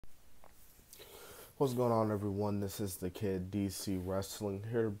What's going on, everyone? This is the Kid DC Wrestling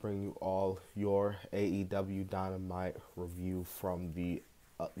here to bring you all your AEW Dynamite review from the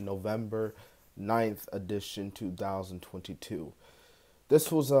November 9th edition 2022.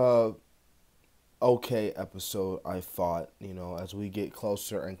 This was a okay episode, I thought, as we get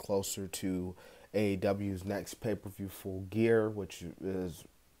closer and closer to AEW's next pay-per-view Full Gear, which is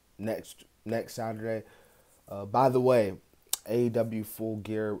next Saturday. By the way, AEW Full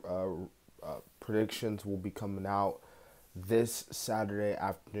Gear predictions will be coming out this Saturday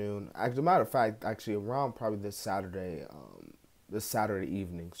afternoon. As a matter of fact, actually around probably this Saturday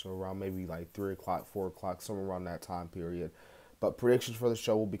evening. So around maybe like 3 o'clock, 4 o'clock, somewhere around that time period. But predictions for the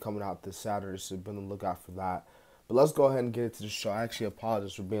show will be coming out this Saturday, so be on the lookout for that. But let's go ahead and get into the show. I actually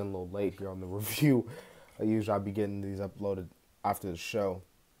apologize for being a little late here on the review. Usually I'll be getting these uploaded after the show.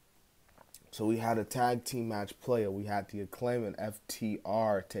 So we had a tag team match play. We had the Acclaim and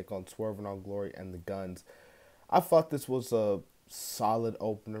FTR take on Swerve and All Glory and the Guns. I thought this was a solid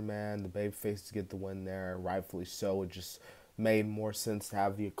opener, man. The babyfaces get the win there, rightfully so. It just made more sense to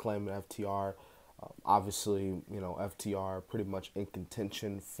have the Acclaim and FTR. Obviously, FTR pretty much in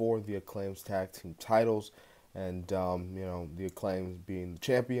contention for the Acclaim's tag team titles. And, the Acclaims being the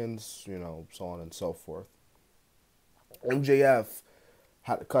champions, so on and so forth. MJF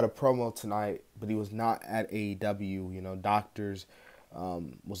had to cut a promo tonight, but he was not at AEW. Doctors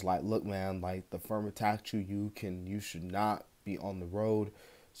was like, look, man, like the firm attacked you. You should not be on the road.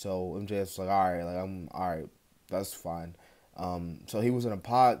 So MJF's like, all right, I'm all right, that's fine. So he was in a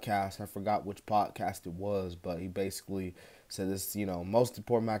podcast. I forgot which podcast it was, but he basically said this, most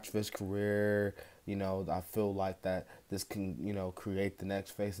important match of his career. I feel like that this can, create the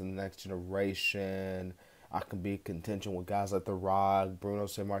next face of the next generation. I can be in contention with guys like The Rock, Bruno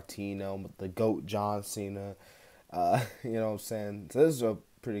Sammartino, the GOAT John Cena. You know what I'm saying? So this is a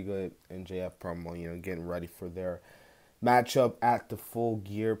pretty good MJF promo, getting ready for their matchup at the Full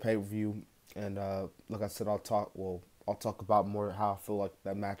Gear pay-per-view. And like I said, I'll talk about more how I feel like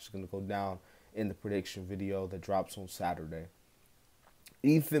that match is going to go down in the prediction video that drops on Saturday.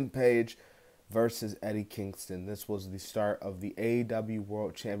 Ethan Page versus Eddie Kingston. This was the start of the AEW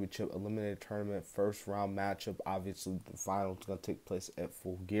World Championship Eliminator Tournament first round matchup. Obviously, the final is going to take place at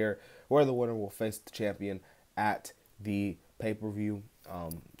Full Gear, where the winner will face the champion at the pay-per-view.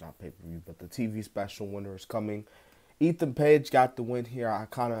 Not pay-per-view, but the TV special winner is coming. Ethan Page got the win here. I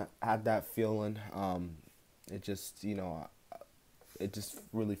kind of had that feeling. It just, it just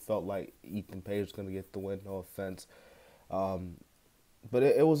really felt like Ethan Page was going to get the win. No offense. But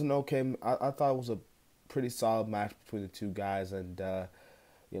it was an okay. I thought it was a pretty solid match between the two guys, and I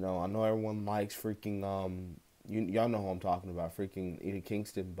know everyone likes freaking y'all know who I'm talking about, freaking Eddie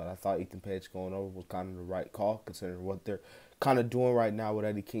Kingston. But I thought Ethan Page going over was kind of the right call, considering what they're kind of doing right now with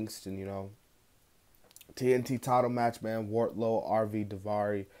Eddie Kingston. TNT title match, man. Wardlow, RV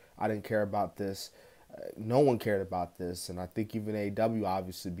Daivari. I didn't care about this. No one cared about this, and I think even AEW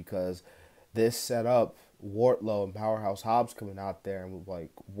obviously, because this set up Wardlow and Powerhouse Hobbs coming out there, and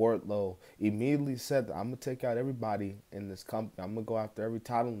like Wardlow immediately said that I'm gonna take out everybody in this company. I'm gonna go after every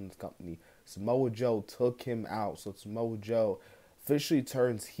title in this company. Samoa Joe took him out, so Samoa Joe officially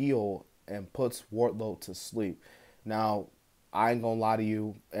turns heel and puts Wardlow to sleep. Now, I ain't gonna lie to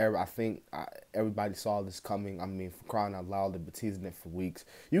you. I think everybody saw this coming. I mean, for crying out loud, they've been teasing it for weeks.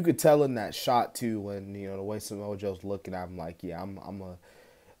 You could tell in that shot too, when the way Samoa Joe's looking at him, like, yeah,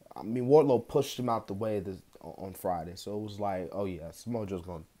 I mean, Wardlow pushed him out the way on Friday, so it was like, oh yeah, Samoa Joe's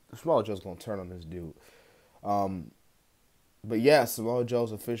gonna turn on this dude. But yeah, Samoa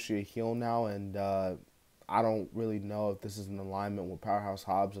Joe's officially a heel now, and I don't really know if this is in alignment with Powerhouse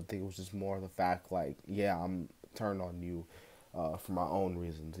Hobbs. I think it was just more of the fact, like, yeah, I'm turned on you for my own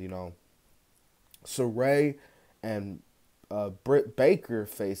reasons, Saray and Britt Baker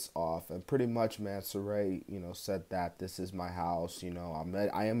face off, and pretty much, man, Saray, said that this is my house.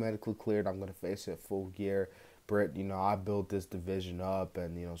 I am medically cleared. I'm gonna face it Full Gear. Britt, I built this division up,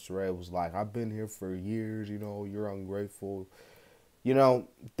 and Saray was like, I've been here for years. You're ungrateful.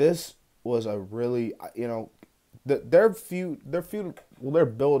 This was a really, their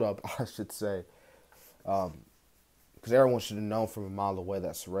build up, I should say, because everyone should have known from a mile away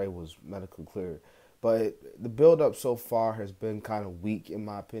that Saray was medically cleared. But the build-up so far has been kind of weak, in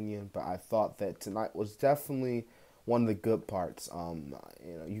my opinion. But I thought that tonight was definitely one of the good parts.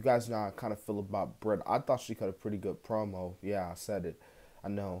 You guys know how I kind of feel about Britt. I thought she cut a pretty good promo. Yeah, I said it. I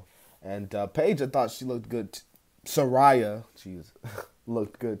know. And Paige, I thought she looked good. Saraya, jeez,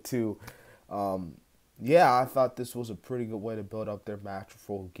 looked good too. Yeah, I thought this was a pretty good way to build up their match for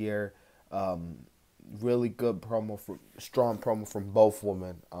Full Gear. Really good promo, strong promo from both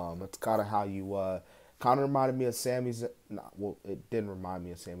women. It's kind of how you kind of reminded me of Sammy's. Nah, well, it didn't remind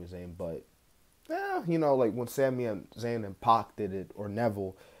me of Sami Zayn, but yeah, you know, like when Sami and Zayn and Pac did it, or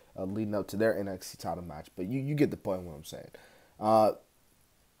Neville, leading up to their NXT title match. But you get the point of what I'm saying. Uh,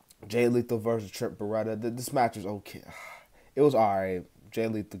 Jay Lethal versus Trent Beretta. This match was okay. It was alright. Jay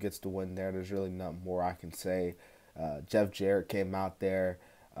Lethal gets the win there. There's really nothing more I can say. Jeff Jarrett came out there.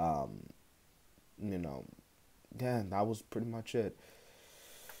 You know, yeah, that was pretty much it.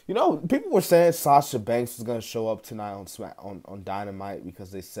 You know, people were saying Sasha Banks is gonna show up tonight on Dynamite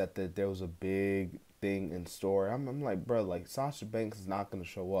because they said that there was a big thing in store. I'm like, bro, like Sasha Banks is not gonna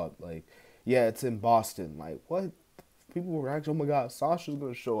show up. Like, yeah, it's in Boston. Like, what? People were actually, oh my god, Sasha's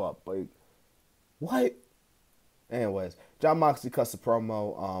gonna show up. Like, what? Anyways, John Moxley cuts the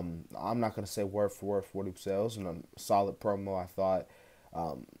promo. I'm not gonna say word for word for what he said. It was a solid promo, I thought.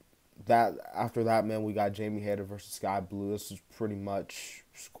 That after that, man, we got Jamie Hayter versus Sky Blue. This is pretty much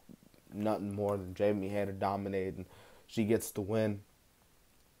nothing more than Jamie Hayter dominating. She gets the win.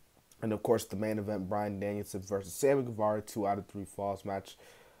 And of course, the main event, Bryan Danielson versus Sammy Guevara, 2 out of 3 falls match.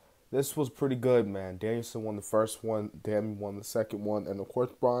 This was pretty good, man. Danielson won the first one, Dammy won the second one, and of course,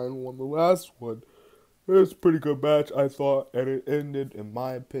 Bryan won the last one. It was a pretty good match, I thought, and it ended, in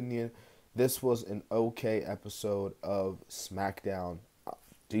my opinion, this was an okay episode of SmackDown.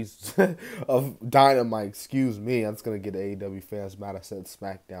 Jesus, of Dynamite, excuse me. I'm just going to get AEW fans mad. I said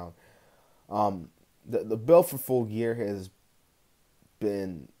SmackDown. The bill for Full Gear has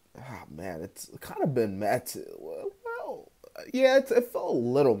been, man, it's kind of been mad to, well, yeah, it felt a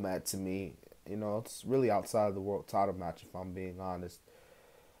little mad to me. You know, it's really outside of the world title match, if I'm being honest.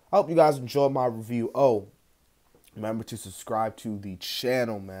 I hope you guys enjoyed my review. Oh, remember to subscribe to the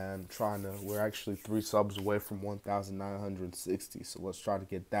channel, man. We're actually 3 subs away from 1,960, so let's try to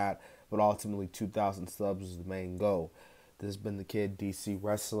get that. But ultimately, 2,000 subs is the main goal. This has been the Kid DC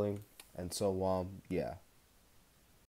Wrestling, and so yeah.